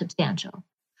that's more substantial.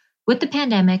 With the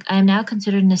pandemic, I am now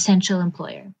considered an essential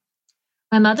employer.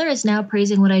 My mother is now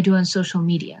praising what I do on social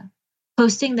media,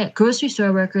 posting that grocery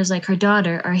store workers like her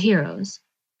daughter are heroes.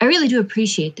 I really do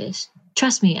appreciate this.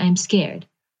 Trust me, I am scared.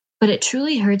 But it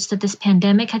truly hurts that this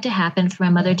pandemic had to happen for my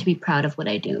mother to be proud of what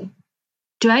I do.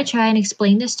 Do I try and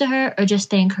explain this to her or just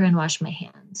thank her and wash my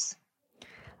hands?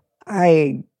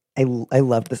 I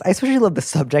love this. I especially love the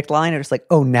subject line. It's like,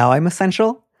 "Oh, now I'm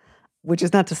essential." Which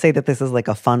is not to say that this is like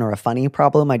a fun or a funny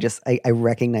problem. I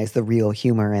recognize the real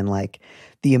humor in like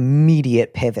the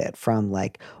immediate pivot from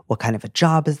like, what kind of a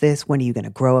job is this? When are you going to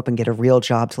grow up and get a real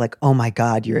job? To like, oh my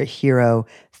God, you're a hero.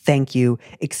 Thank you.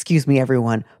 Excuse me,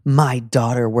 everyone. My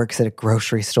daughter works at a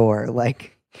grocery store.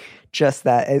 Like, just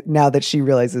that. Now that she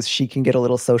realizes she can get a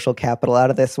little social capital out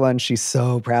of this one, she's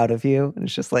so proud of you. And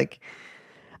it's just like,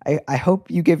 I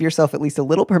hope you give yourself at least a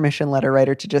little permission, letter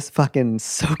writer, to just fucking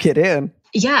soak it in.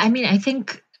 Yeah, I mean, I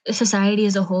think society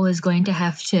as a whole is going to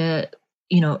have to,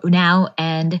 now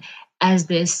and as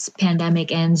this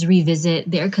pandemic ends,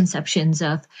 revisit their conceptions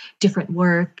of different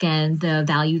work and the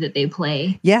value that they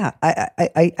play. Yeah,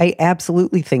 I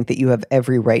absolutely think that you have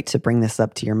every right to bring this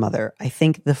up to your mother. I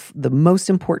think the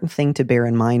most important thing to bear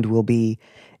in mind will be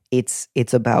it's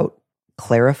about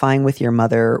clarifying with your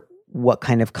mother what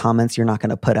kind of comments you're not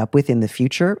going to put up with in the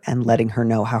future and letting her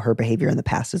know how her behavior in the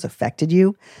past has affected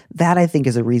you. That, I think,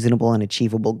 is a reasonable and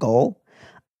achievable goal.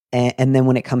 And then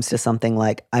when it comes to something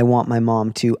like, I want my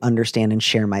mom to understand and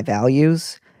share my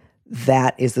values,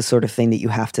 that is the sort of thing that you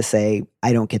have to say,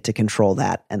 I don't get to control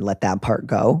that, and let that part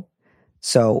go.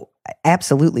 So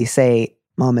absolutely say,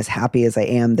 Mom, as happy as I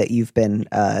am that you've been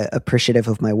appreciative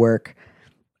of my work,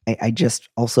 I just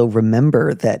also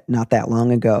remember that not that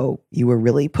long ago, you were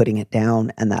really putting it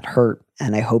down, and that hurt.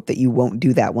 And I hope that you won't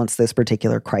do that once this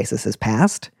particular crisis is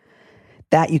passed.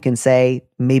 That you can say.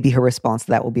 Maybe her response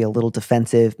to that will be a little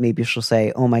defensive. Maybe she'll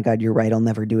say, oh my God, you're right, I'll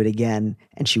never do it again.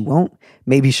 And she won't.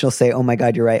 Maybe she'll say, oh my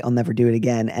God, you're right, I'll never do it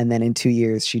again. And then in 2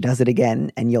 years, she does it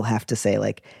again. And you'll have to say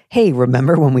like, hey,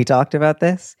 remember when we talked about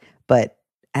this? But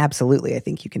absolutely, I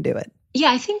think you can do it.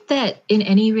 Yeah, I think that in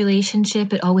any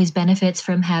relationship, it always benefits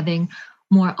from having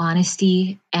more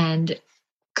honesty and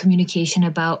communication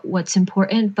about what's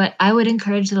important. But I would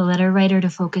encourage the letter writer to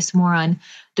focus more on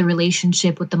the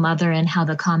relationship with the mother and how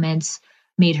the comments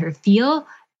made her feel,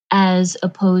 as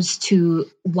opposed to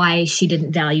why she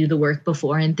didn't value the work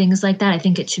before and things like that. I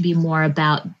think it should be more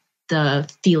about the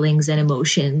feelings and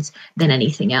emotions than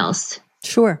anything else.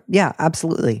 Sure. Yeah,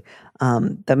 absolutely.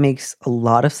 That makes a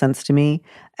lot of sense to me.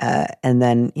 And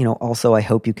then, also I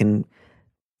hope you can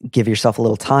give yourself a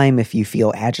little time if you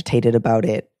feel agitated about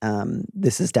it.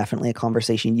 This is definitely a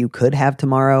conversation you could have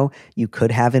tomorrow, you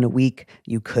could have in a week,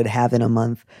 you could have in a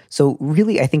month. So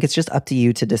really, I think it's just up to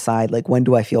you to decide, like, when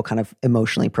do I feel kind of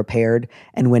emotionally prepared?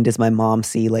 And when does my mom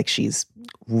see like she's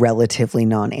relatively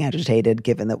non-agitated,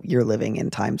 given that you're living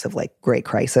in times of like great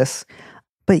crisis?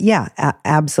 But yeah,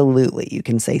 absolutely. You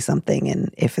can say something.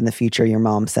 And if in the future your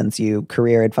mom sends you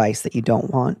career advice that you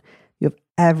don't want, you have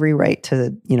every right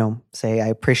to, say, I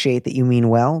appreciate that you mean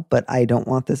well, but I don't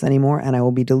want this anymore. And I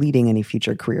will be deleting any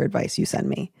future career advice you send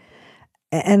me.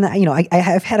 And, I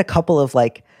have had a couple of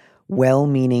like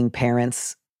well-meaning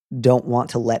parents don't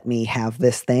want to let me have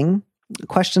this thing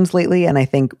questions lately. And I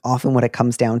think often what it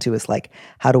comes down to is like,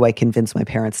 how do I convince my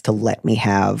parents to let me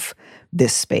have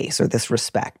this space or this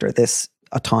respect or this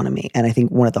autonomy? And I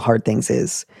think one of the hard things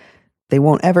is they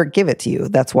won't ever give it to you.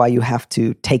 That's why you have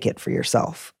to take it for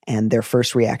yourself. And their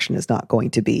first reaction is not going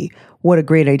to be, what a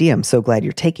great idea, I'm so glad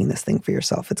you're taking this thing for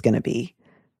yourself. It's going to be,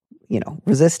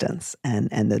 resistance. And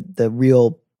the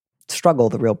real struggle,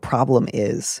 the real problem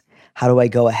is, how do I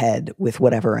go ahead with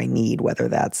whatever I need, whether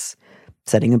that's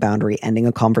setting a boundary, ending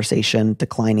a conversation,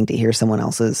 declining to hear someone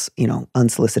else's,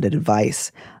 unsolicited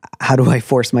advice. How do I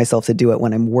force myself to do it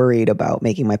when I'm worried about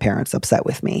making my parents upset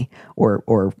with me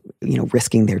or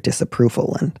risking their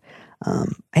disapproval? And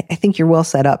I think you're well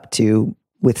set up to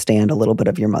withstand a little bit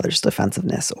of your mother's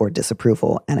defensiveness or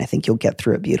disapproval. And I think you'll get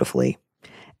through it beautifully.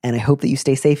 And I hope that you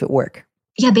stay safe at work.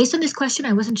 Yeah, based on this question,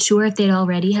 I wasn't sure if they'd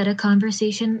already had a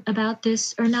conversation about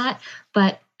this or not,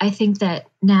 but I think that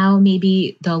now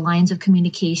maybe the lines of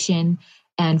communication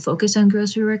and focus on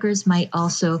grocery workers might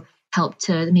also help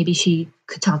to, maybe she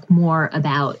could talk more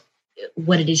about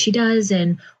what it is she does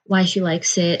and why she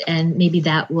likes it. And maybe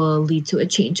that will lead to a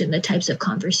change in the types of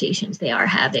conversations they are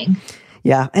having.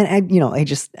 Yeah. And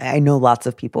I know lots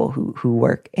of people who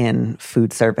work in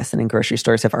food service and in grocery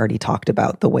stores have already talked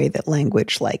about the way that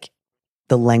language, like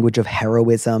the language of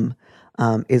heroism,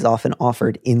 is often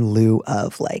offered in lieu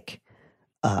of like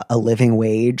a living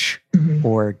wage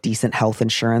or decent health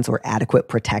insurance or adequate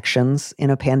protections in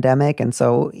a pandemic. And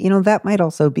so, that might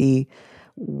also be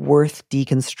worth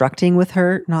deconstructing with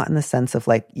her, not in the sense of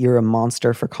like, you're a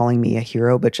monster for calling me a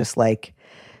hero, but just like,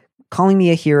 calling me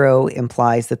a hero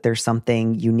implies that there's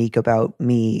something unique about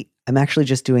me. I'm actually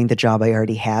just doing the job I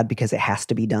already had because it has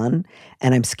to be done.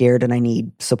 And I'm scared and I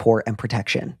need support and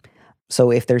protection.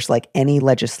 So if there's like any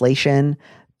legislation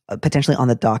potentially on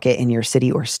the docket in your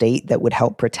city or state that would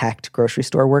help protect grocery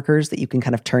store workers that you can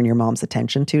kind of turn your mom's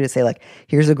attention to say like,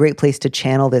 here's a great place to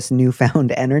channel this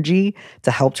newfound energy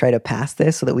to help try to pass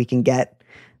this so that we can get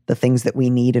the things that we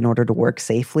need in order to work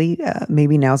safely?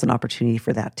 Maybe now's an opportunity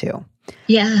for that too.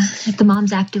 Yeah, if the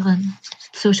mom's active on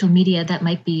social media, that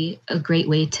might be a great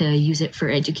way to use it for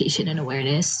education and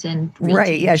awareness. And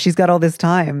right, yeah, she's got all this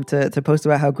time to post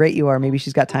about how great you are. Maybe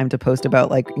she's got time to post about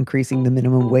like increasing the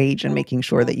minimum wage and making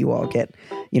sure that you all get,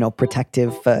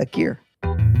 protective gear.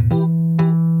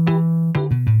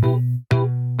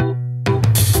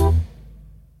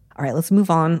 All right, let's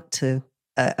move on to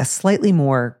a slightly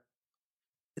more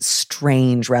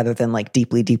strange rather than like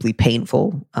deeply, deeply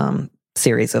painful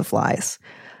series of lies.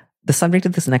 The subject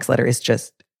of this next letter is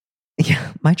just,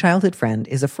 my childhood friend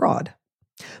is a fraud.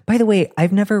 By the way,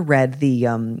 I've never read the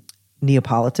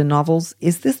Neapolitan novels.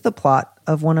 Is this the plot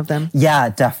of one of them? Yeah,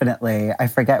 definitely. I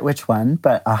forget which one,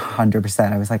 but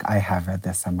 100%. I was like, I have read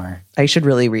this somewhere. I should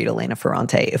really read Elena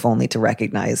Ferrante, if only to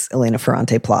recognize Elena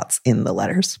Ferrante plots in the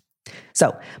letters.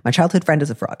 So, my childhood friend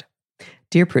is a fraud.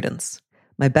 Dear Prudence,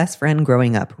 my best friend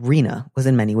growing up, Rena, was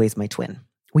in many ways my twin.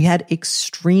 We had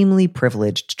extremely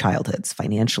privileged childhoods,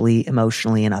 financially,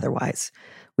 emotionally, and otherwise.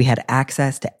 We had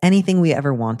access to anything we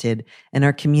ever wanted, and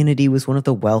our community was one of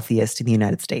the wealthiest in the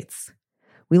United States.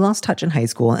 We lost touch in high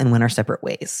school and went our separate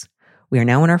ways. We are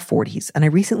now in our 40s, and I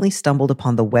recently stumbled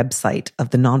upon the website of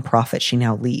the nonprofit she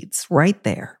now leads. Right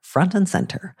there, front and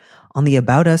center, on the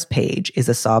About Us page is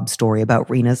a sob story about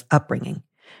Rena's upbringing.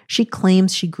 She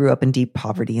claims she grew up in deep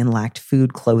poverty and lacked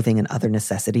food, clothing, and other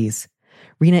necessities.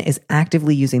 Rena is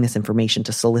actively using this information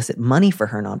to solicit money for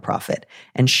her nonprofit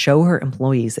and show her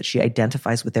employees that she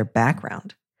identifies with their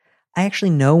background. I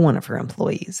actually know one of her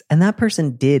employees, and that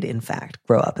person did, in fact,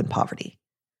 grow up in poverty.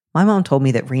 My mom told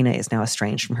me that Rena is now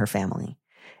estranged from her family.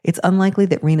 It's unlikely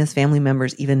that Rena's family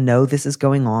members even know this is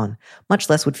going on, much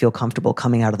less would feel comfortable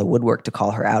coming out of the woodwork to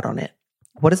call her out on it.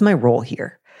 What is my role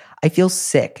here? I feel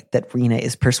sick that Rena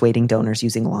is persuading donors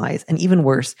using lies, and even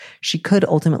worse, she could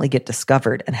ultimately get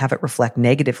discovered and have it reflect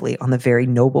negatively on the very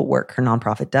noble work her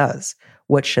nonprofit does.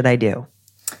 What should I do?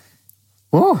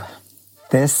 Ooh,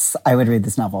 I would read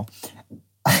this novel.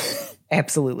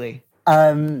 Absolutely.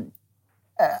 I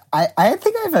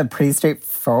think I have a pretty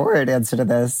straightforward answer to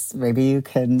this. Maybe you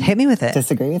can hit me with it.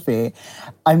 Disagree with me.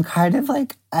 I'm kind of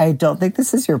like, I don't think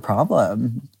this is your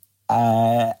problem.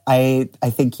 I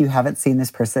think you haven't seen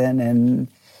this person in,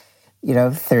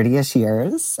 30-ish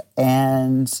years.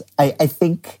 And I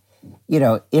think,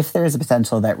 if there is a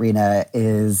potential that Rena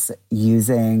is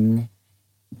using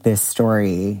this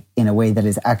story in a way that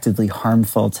is actively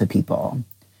harmful to people,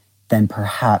 then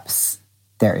perhaps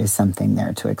there is something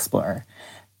there to explore.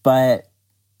 But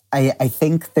I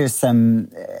think there's some...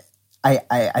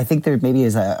 I think there maybe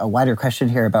is a wider question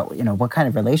here about, what kind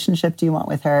of relationship do you want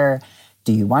with her?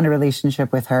 Do you want a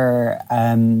relationship with her?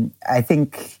 I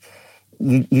think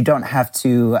you don't have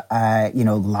to,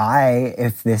 lie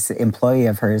if this employee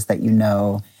of hers that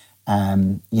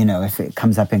if it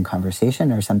comes up in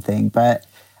conversation or something. But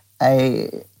I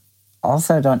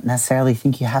also don't necessarily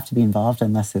think you have to be involved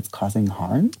unless it's causing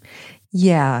harm.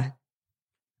 Yeah.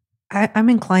 I'm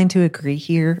inclined to agree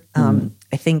here.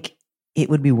 I think it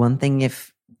would be one thing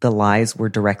if the lies were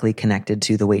directly connected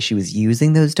to the way she was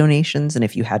using those donations, and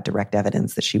if you had direct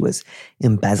evidence that she was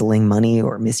embezzling money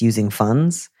or misusing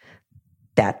funds,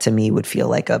 that to me would feel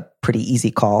like a pretty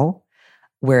easy call.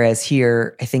 Whereas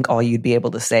here, I think all you'd be able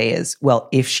to say is, well,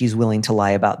 if she's willing to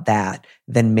lie about that,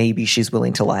 then maybe she's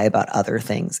willing to lie about other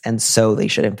things, and so they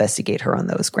should investigate her on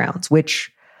those grounds,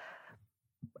 which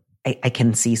I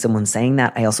can see someone saying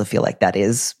that. I also feel like that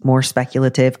is more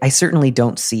speculative. I certainly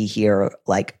don't see here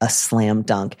like a slam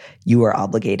dunk. You are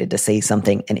obligated to say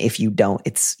something, and if you don't,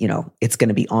 it's going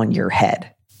to be on your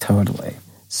head. Totally.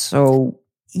 So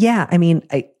yeah, I mean,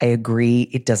 I agree.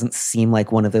 It doesn't seem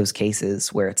like one of those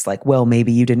cases where it's like, well,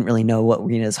 maybe you didn't really know what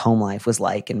Rena's home life was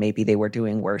like, and maybe they were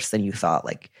doing worse than you thought.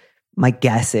 Like, my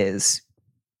guess is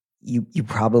you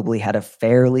probably had a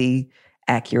fairly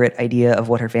accurate idea of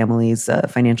what her family's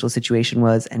financial situation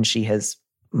was, and she has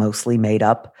mostly made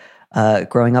up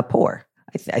growing up poor.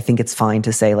 I think it's fine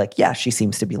to say, like, yeah, she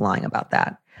seems to be lying about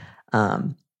that.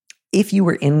 If you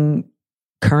were in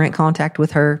current contact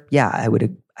with her, yeah,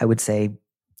 I would say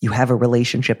you have a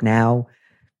relationship now,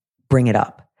 bring it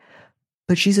up.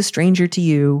 But she's a stranger to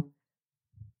you.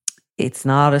 It's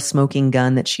not a smoking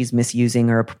gun that she's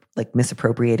misusing or like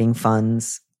misappropriating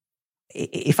funds.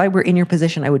 If I were in your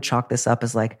position, I would chalk this up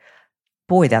as like,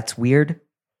 boy, that's weird.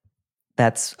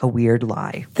 That's a weird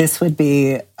lie. This would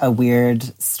be a weird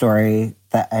story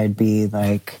that I'd be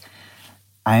like,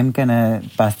 I'm going to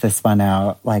bust this one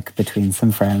out like between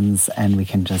some friends and we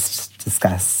can just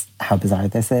discuss how bizarre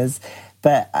this is.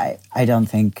 But I don't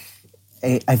think,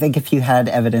 I think if you had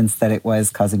evidence that it was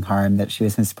causing harm, that she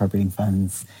was misappropriating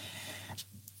funds,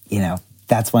 you know,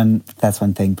 that's one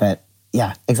thing. But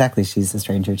yeah, exactly. She's a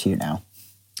stranger to you now.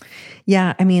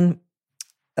 Yeah, I mean,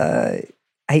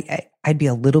 I'd be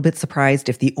a little bit surprised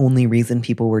if the only reason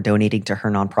people were donating to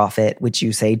her nonprofit, which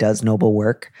you say does noble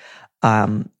work,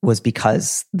 was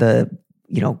because the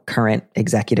current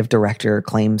executive director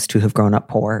claims to have grown up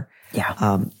poor.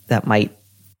 Yeah, that might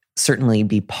certainly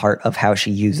be part of how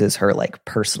she uses her like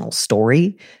personal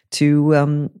story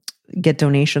to get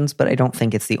donations, but I don't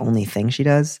think it's the only thing she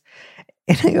does.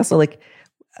 And I also like,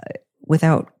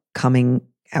 without coming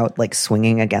out like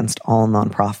swinging against all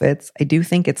nonprofits, I do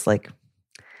think it's like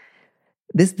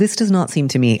this does not seem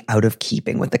to me out of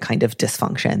keeping with the kind of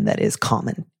dysfunction that is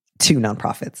common to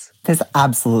nonprofits. This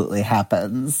absolutely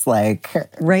happens. Like,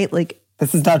 right? Like,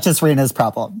 this is not just Rena's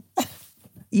problem.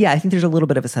 Yeah, I think there's a little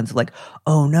bit of a sense of like,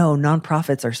 oh no,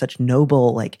 nonprofits are such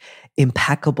noble, like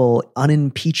impeccable,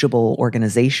 unimpeachable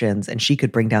organizations, and she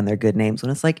could bring down their good names.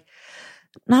 When it's like,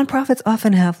 nonprofits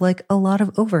often have like a lot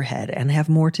of overhead and have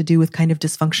more to do with kind of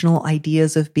dysfunctional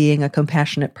ideas of being a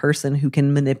compassionate person who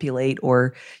can manipulate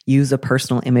or use a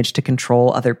personal image to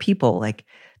control other people. Like,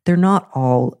 they're not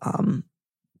all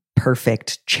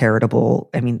perfect, charitable.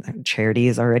 I mean, charity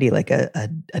is already like a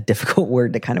difficult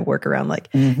word to kind of work around. Like,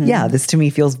 yeah, this to me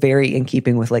feels very in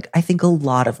keeping with like, I think a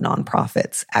lot of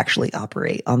nonprofits actually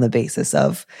operate on the basis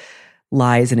of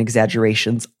lies and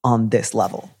exaggerations on this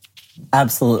level.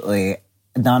 Absolutely.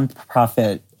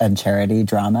 Nonprofit and charity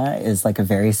drama is like a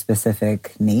very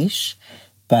specific niche.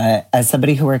 But as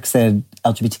somebody who works in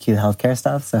LGBTQ healthcare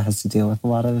stuff, so has to deal with a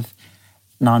lot of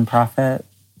nonprofit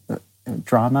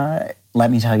drama, let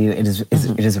me tell you, it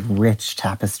is a rich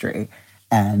tapestry.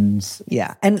 And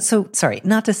yeah. And so, sorry,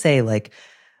 not to say like,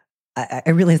 I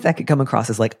realize that could come across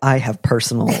as like, I have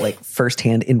personal, like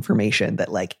firsthand information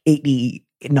that like 80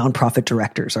 nonprofit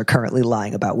directors are currently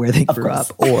lying about where they grew up,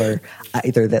 or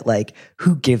either that like,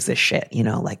 who gives a shit,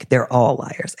 like they're all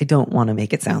liars. I don't want to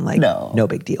make it sound like no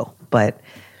big deal, but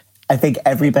I think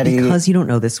everybody, because you don't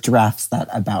know this, drafts that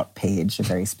about page a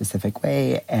very specific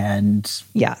way. And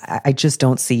yeah, I just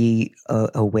don't see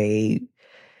a way.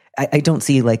 I don't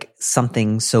see like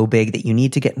something so big that you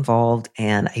need to get involved.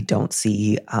 And I don't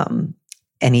see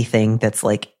anything that's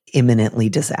like imminently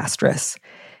disastrous.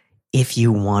 If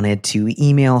you wanted to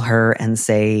email her and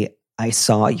say, I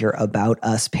saw your About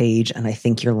Us page and I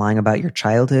think you're lying about your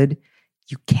childhood,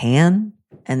 you can.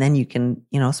 And then you can,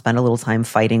 spend a little time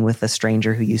fighting with a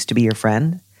stranger who used to be your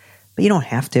friend. But you don't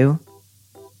have to.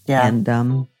 Yeah.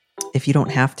 And if you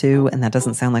don't have to, and that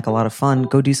doesn't sound like a lot of fun,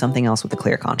 go do something else with a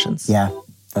clear conscience. Yeah,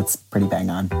 that's pretty bang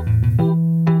on.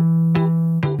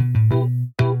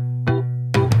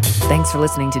 Thanks for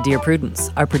listening to Dear Prudence.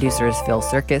 Our producer is Phil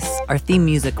Circus. Our theme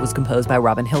music was composed by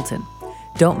Robin Hilton.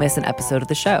 Don't miss an episode of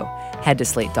the show. Head to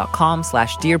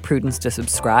slate.com/Dear Prudence to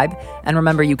subscribe. And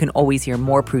remember, you can always hear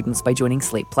more Prudence by joining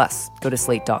Slate Plus. Go to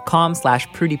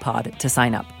slate.com/PrudyPod to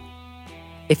sign up.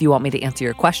 If you want me to answer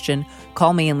your question,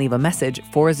 call me and leave a message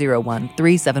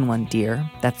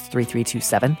 401-371-DEAR. That's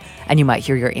 3327. And you might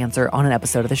hear your answer on an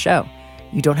episode of the show.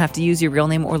 You don't have to use your real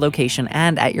name or location,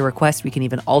 and at your request, we can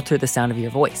even alter the sound of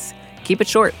your voice. Keep it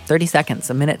short, 30 seconds,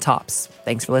 a minute tops.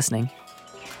 Thanks for listening.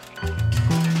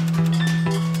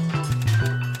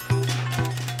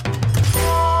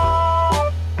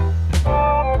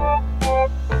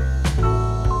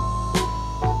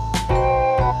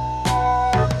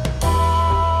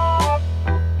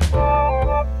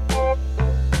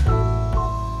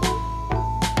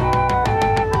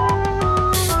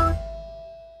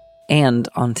 And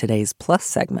on today's Plus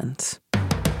segment,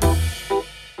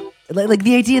 like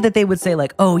the idea that they would say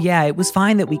like, oh yeah, it was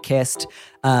fine that we kissed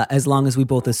as long as we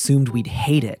both assumed we'd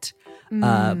hate it.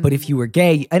 But if you were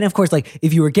gay, and of course, like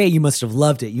if you were gay, you must have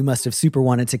loved it. You must have super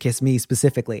wanted to kiss me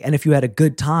specifically. And if you had a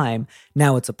good time,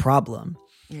 now it's a problem.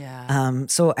 Yeah.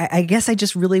 So I guess I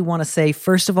just really want to say,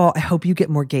 first of all, I hope you get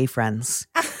more gay friends.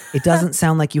 It doesn't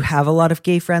sound like you have a lot of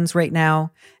gay friends right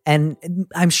now. And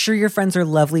I'm sure your friends are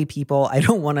lovely people. I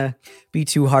don't want to be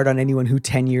too hard on anyone who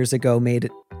 10 years ago made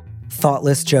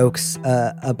thoughtless jokes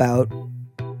about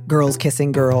girls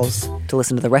kissing girls. To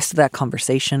listen to the rest of that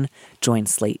conversation, join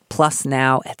Slate Plus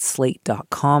now at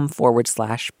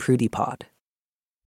slate.com/PrudyPod.